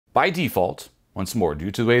By default, once more,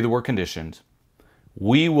 due to the way that we're conditioned,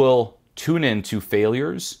 we will tune into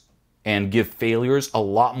failures and give failures a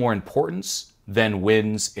lot more importance than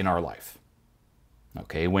wins in our life.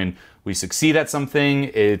 Okay, when we succeed at something,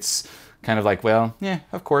 it's kind of like, well, yeah,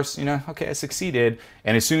 of course, okay, I succeeded.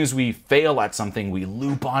 And as soon as we fail at something, we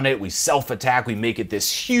loop on it, we self-attack, we make it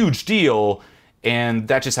this huge deal, and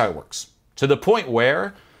that's just how it works. To the point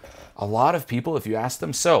where a lot of people, if you ask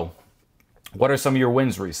them, so, what are some of your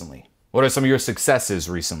wins recently? What are some of your successes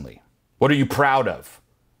recently? What are you proud of?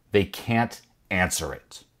 They can't answer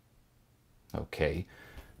it. Okay,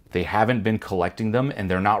 they haven't been collecting them,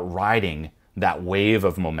 and they're not riding that wave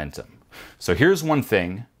of momentum. So here's one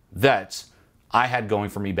thing that I had going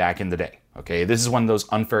for me back in the day. Okay, this is one of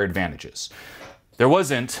those unfair advantages. There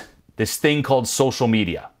wasn't this thing called social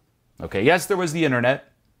media. Okay, yes, there was the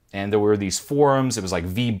internet, and there were these forums. It was like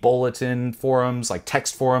V-Bulletin forums, like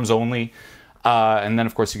text forums only. And then,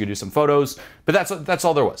 of course, you could do some photos, but that's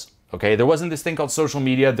all there was. Okay, there wasn't this thing called social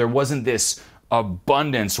media. There wasn't this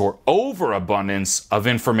abundance or overabundance of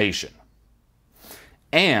information.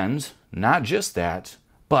 And not just that,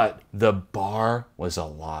 but the bar was a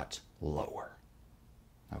lot lower.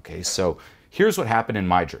 Okay, so here's what happened in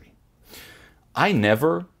my journey. I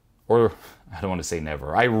never, or I don't want to say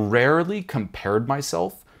never, I rarely compared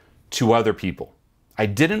myself to other people. I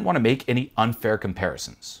didn't want to make any unfair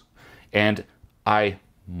comparisons. And I,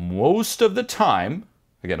 most of the time,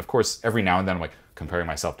 again, of course, every now and then I'm like comparing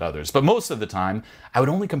myself to others, but most of the time, I would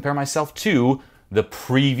only compare myself to the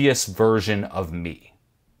previous version of me.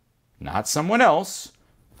 Not someone else,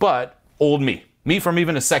 but old me. Me from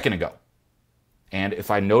even a second ago. And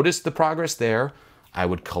if I noticed the progress there, I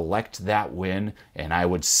would collect that win and I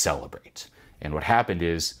would celebrate. And what happened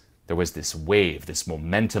is there was this wave, this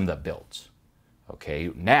momentum that built.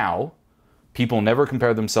 Okay, now people never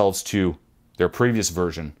compare themselves to their previous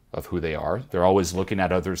version of who they are. They're always looking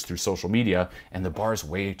at others through social media, and the bar is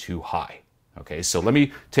way too high. Okay, so let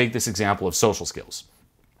me take this example of social skills.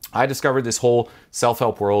 I discovered this whole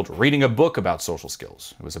self-help world reading a book about social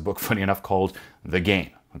skills. It was a book, funny enough, called The Game,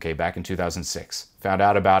 okay, back in 2006. Found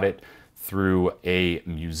out about it through a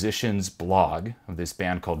musician's blog of this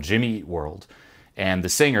band called Jimmy Eat World. And the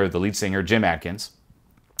singer, the lead singer, Jim Adkins,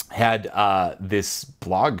 had this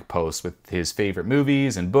blog post with his favorite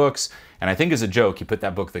movies and books. And I think as a joke, he put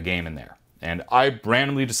that book, The Game, in there. And I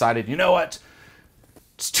randomly decided, you know what?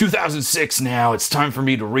 It's 2006 now. It's time for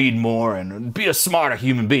me to read more and be a smarter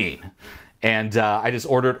human being. And I just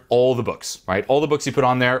ordered all the books, right? All the books he put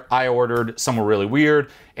on there, I ordered. Some were really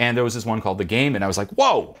weird. And there was this one called The Game. And I was like,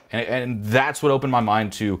 whoa. And that's what opened my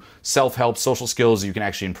mind to self-help, social skills you can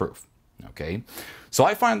actually improve. Okay. So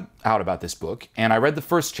I found out about this book and I read the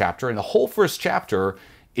first chapter. And the whole first chapter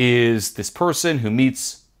is this person who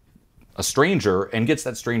meets a stranger and gets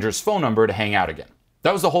that stranger's phone number to hang out again.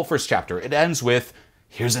 That was the whole first chapter. It ends with,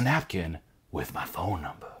 here's a napkin with my phone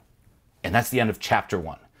number. And that's the end of chapter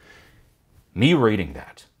 1. Me reading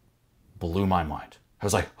that blew my mind. I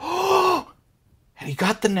was like, oh, and he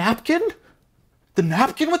got the napkin? The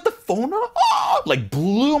napkin with the phone number? Oh, like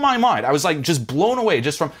blew my mind. I was like just blown away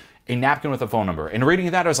just from a napkin with a phone number. And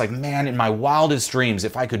reading that, I was like, man, in my wildest dreams,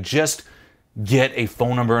 if I could just get a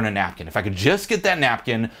phone number and a napkin, if I could just get that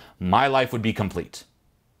napkin, my life would be complete.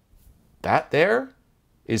 That there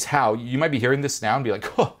is how, you might be hearing this now and be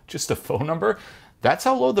like, oh, just a phone number? That's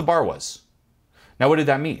how low the bar was. Now, what did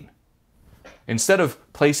that mean? Instead of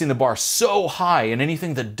placing the bar so high and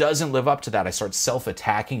anything that doesn't live up to that, I start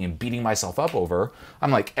self-attacking and beating myself up over,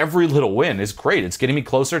 I'm like, every little win is great. It's getting me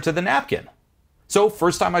closer to the napkin. So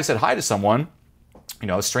first time I said hi to someone,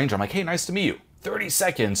 a stranger, I'm like, hey, nice to meet you. 30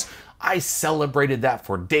 seconds, I celebrated that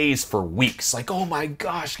for days, for weeks. Like, oh my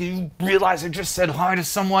gosh, can you realize I just said hi to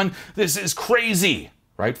someone? This is crazy,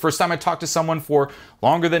 right? First time I talked to someone for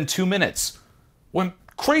longer than 2 minutes. Went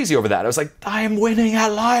crazy over that. I was like, I am winning at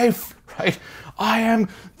life, right? I am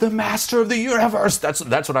the master of the universe. That's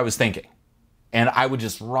what I was thinking. And I would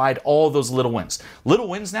just ride all those little wins. Little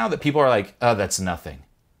wins now that people are like, oh, that's nothing.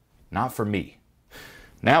 Not for me.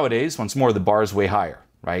 Nowadays, once more, the bar is way higher,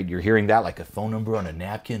 right? You're hearing that like a phone number on a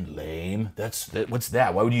napkin, lame. What's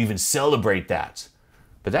that? Why would you even celebrate that?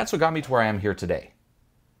 But that's what got me to where I am here today.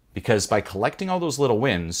 Because by collecting all those little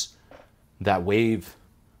wins, that wave,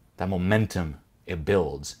 that momentum, it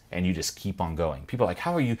builds and you just keep on going. People are like,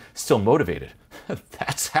 how are you still motivated?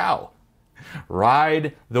 That's how.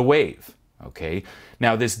 Ride the wave, okay?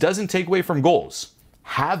 Now, this doesn't take away from goals.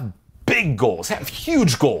 Have big goals, have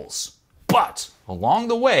huge goals. But along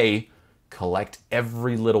the way, collect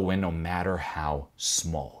every little win, no matter how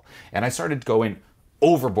small. And I started going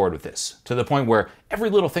overboard with this to the point where every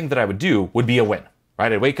little thing that I would do would be a win,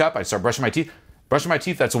 right? I wake up, I start brushing my teeth. Brushing my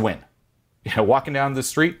teeth, that's a win. You know, walking down the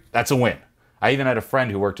street, that's a win. I even had a friend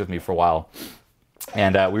who worked with me for a while,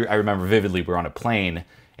 and I remember vividly, we were on a plane,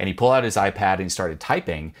 and he pulled out his iPad and he started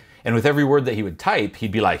typing, and with every word that he would type,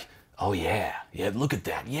 he'd be like, oh yeah, look at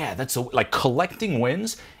that. Yeah, that's like collecting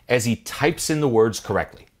wins as he types in the words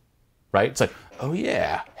correctly, right? It's like, oh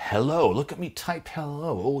yeah, hello, look at me type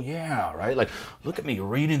hello. Oh yeah, right? Like, look at me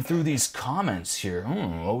reading through these comments here.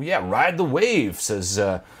 Oh yeah, ride the wave, says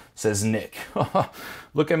Nick.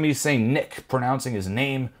 Look at me saying Nick, pronouncing his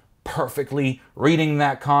name perfectly, reading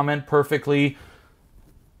that comment perfectly.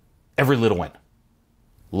 Every little win.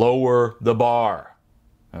 Lower the bar,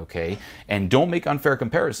 okay? And don't make unfair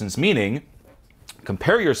comparisons, meaning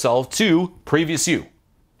compare yourself to previous you.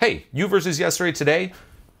 Hey, you versus yesterday today.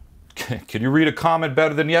 Can you read a comment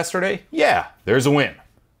better than yesterday? Yeah, there's a win.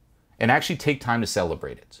 And actually take time to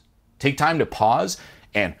celebrate it. Take time to pause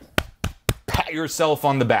and pat yourself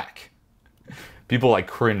on the back. People like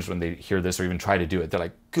cringe when they hear this or even try to do it. They're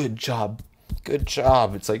like, good job, good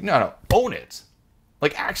job. It's like, no, own it.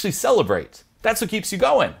 Like, actually celebrate. That's what keeps you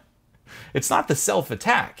going. It's not the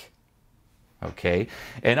self-attack, okay?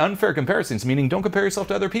 And unfair comparisons, meaning don't compare yourself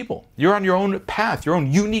to other people. You're on your own path, your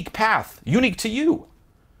own unique path, unique to you.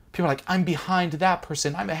 People are like, I'm behind that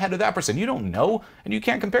person, I'm ahead of that person. You don't know, and you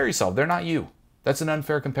can't compare yourself. They're not you. That's an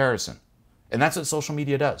unfair comparison. And that's what social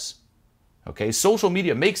media does, okay? Social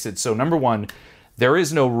media makes it so, number one, there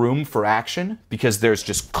is no room for action because there's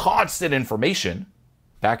just constant information.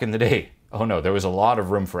 Back in the day, oh no, there was a lot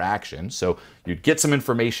of room for action. So you'd get some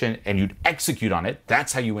information and you'd execute on it.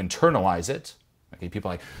 That's how you internalize it. Okay,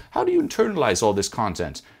 people are like, how do you internalize all this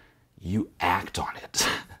content? You act on it.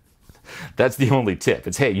 That's the only tip.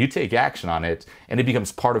 It's, hey, you take action on it and it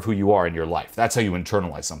becomes part of who you are in your life. That's how you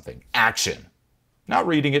internalize something. Action. Not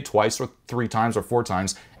reading it twice or 3 times or 4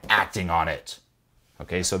 times, acting on it.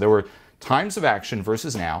 Okay, so there were times of action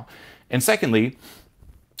versus now. And secondly,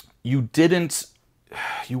 you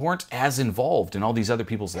weren't as involved in all these other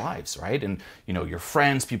people's lives, right? And, you know, your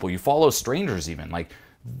friends, people you follow, strangers even, like,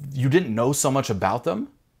 you didn't know so much about them,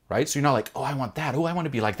 right? So you're not like, oh, I want that. Oh, I want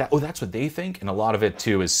to be like that. Oh, that's what they think. And a lot of it,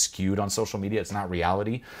 too, is skewed on social media. It's not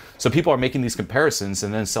reality. So people are making these comparisons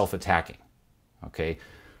and then self-attacking, okay?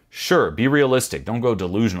 Sure, be realistic. Don't go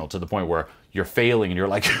delusional to the point where you're failing and you're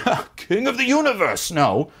like, king of the universe.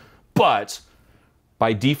 No, but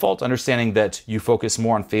by default, understanding that you focus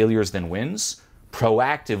more on failures than wins,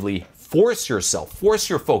 proactively force yourself, force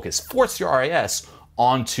your focus, force your RIS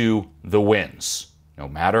onto the wins, no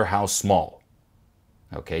matter how small.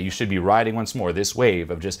 Okay, you should be riding once more this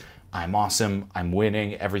wave of just, I'm awesome, I'm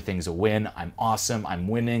winning, everything's a win, I'm awesome, I'm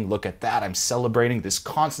winning, look at that, I'm celebrating, this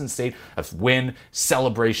constant state of win,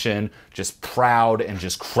 celebration, just proud and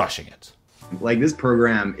just crushing it. Like, this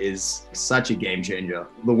program is such a game changer.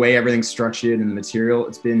 The way everything's structured and the material,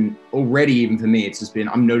 it's been already, even for me, it's just been,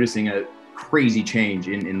 I'm noticing a crazy change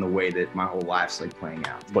in the way that my whole life's like playing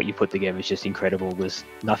out. What you put together is just incredible. There's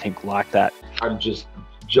nothing like that. I've just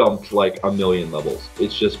jumped like a million levels.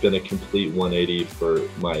 It's just been a complete 180 for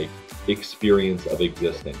my experience of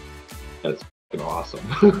existing. That's awesome.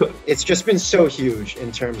 It's just been so huge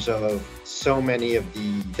in terms of so many of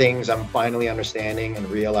the things I'm finally understanding and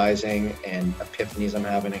realizing and epiphanies I'm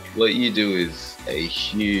having. What you do is a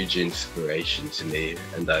huge inspiration to me,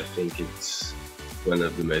 and I think it's one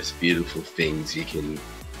of the most beautiful things you can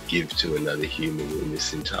give to another human in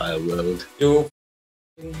this entire world. You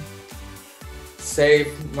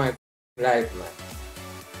saved my life, man.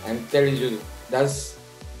 I'm telling you, this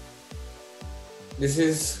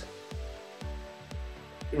is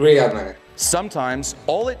real, man. Sometimes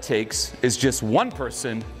all it takes is just one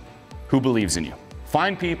person who believes in you.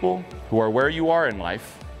 Find people who are where you are in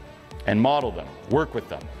life and model them, work with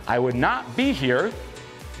them. I would not be here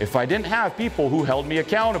if I didn't have people who held me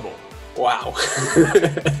accountable. Wow.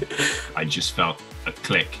 I just felt a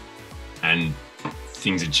click and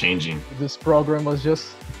things are changing. This program was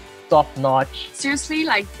just top notch. Seriously,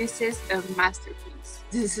 like, this is a masterpiece.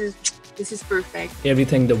 This is perfect.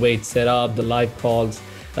 Everything, the way it's set up, the live calls,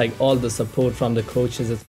 like all the support from the coaches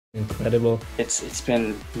is incredible. It's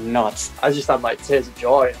been nuts. I just had my tears of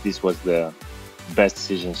joy. This was the best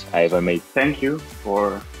decisions I ever made. Thank you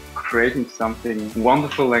for creating something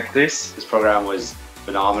wonderful like this. This program was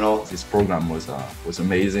phenomenal. This program was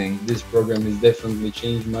amazing. This program has definitely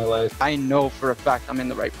changed my life. I know for a fact I'm in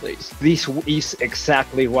the right place. This is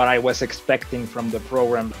exactly what I was expecting from the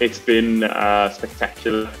program. It's been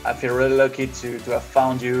spectacular. I feel really lucky to have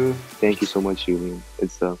found you. Thank you so much, Julien.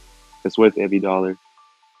 It's worth every dollar.